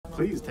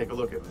Please take a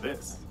look at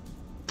this.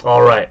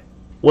 Alright,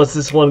 what's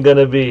this one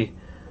gonna be?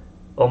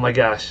 Oh my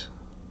gosh.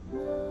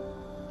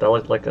 That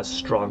looked like a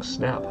strong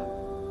snap.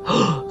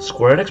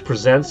 Square-Enix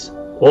presents...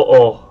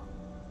 Uh-oh.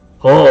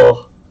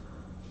 Oh.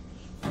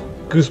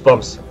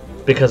 Goosebumps.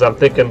 Because I'm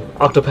thinking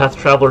Octopath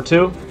Traveler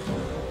 2.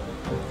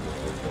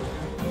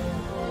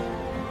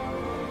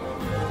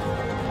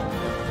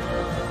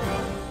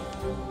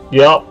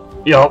 Yup,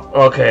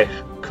 okay,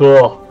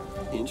 cool.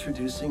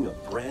 Introducing a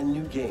brand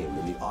new game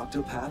in the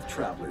Octopath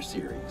Traveler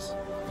series.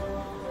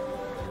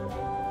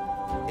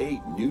 8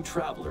 new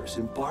travelers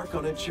embark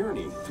on a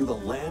journey through the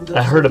land of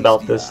I heard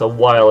about Celestia. this a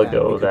while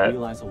ago that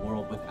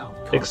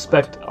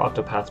expect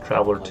Octopath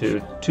Traveler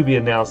 2 to be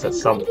announced at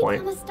some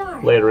point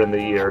later in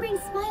the year,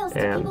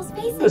 and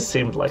this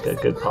seemed like a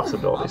good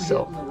possibility,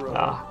 so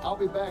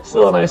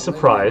still a nice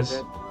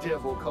surprise,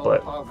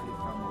 but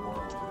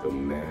The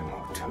man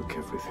who took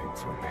everything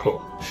from me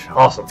cool. shall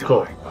Awesome, die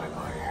cool. by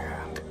my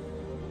hand.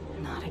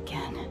 Not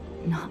again.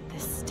 Not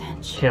this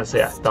stench. Can't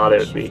say I thought it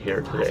would be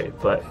here today,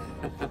 but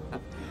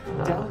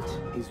Doubt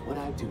is what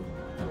I do.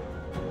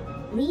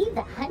 Leave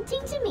the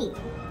hunting to me.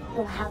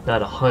 You'll have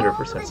not all 100%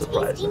 the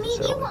surprised tasty meat you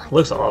necessarily. want.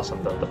 Looks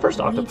awesome though. The first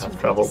You need to Octopath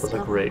Traveler was a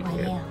rediscover great who I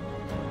game.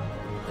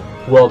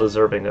 am. Well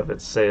deserving of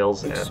its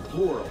sales and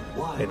Explore a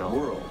wide you know,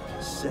 world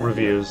set in a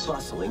reviews.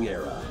 bustling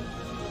era.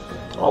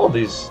 all of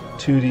these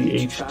 2D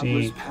Each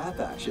traveler's HD path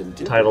action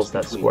differs titles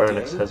that between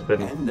Square-Enix day has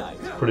been and night.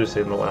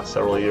 producing in the last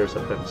several years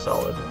have been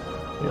solid.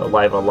 You know,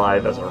 Live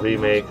Alive as a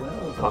remake,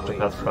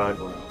 Octopath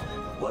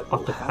What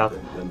will happen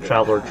when their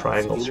Traveler paths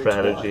Triangle intertwine?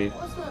 Strategy.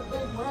 What's that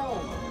big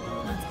world?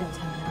 Let's go,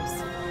 Tendros.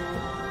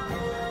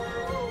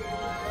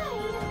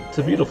 It's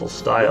a beautiful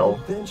style,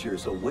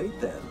 Adventures await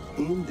them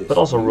in this but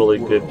also new really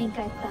world. good I think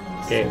I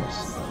found games,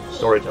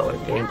 storytelling,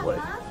 gameplay.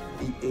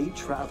 The 8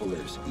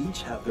 travelers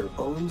each have their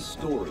own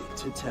story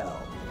to tell.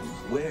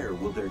 Where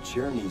will their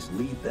journeys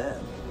lead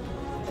them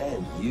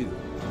and you?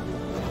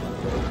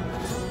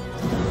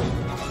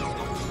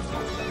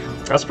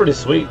 That's pretty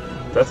sweet.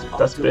 That's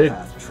big.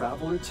 Octopath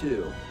Traveler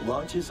 2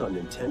 launches on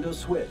Nintendo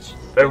Switch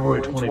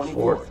February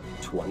 24th.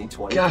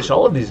 2020. Gosh,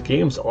 all of these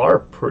games are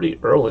pretty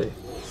early.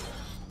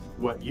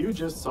 What you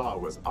just saw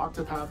was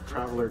Octopath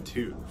Traveler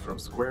 2 from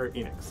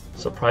Square-Enix.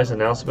 Surprise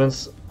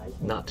announcements,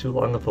 not too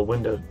long of a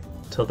window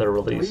till their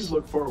Please release.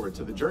 look forward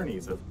to the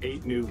journeys of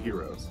 8 new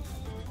heroes.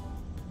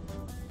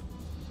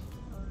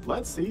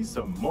 Let's see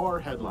some more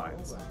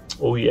headlines.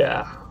 Oh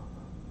yeah.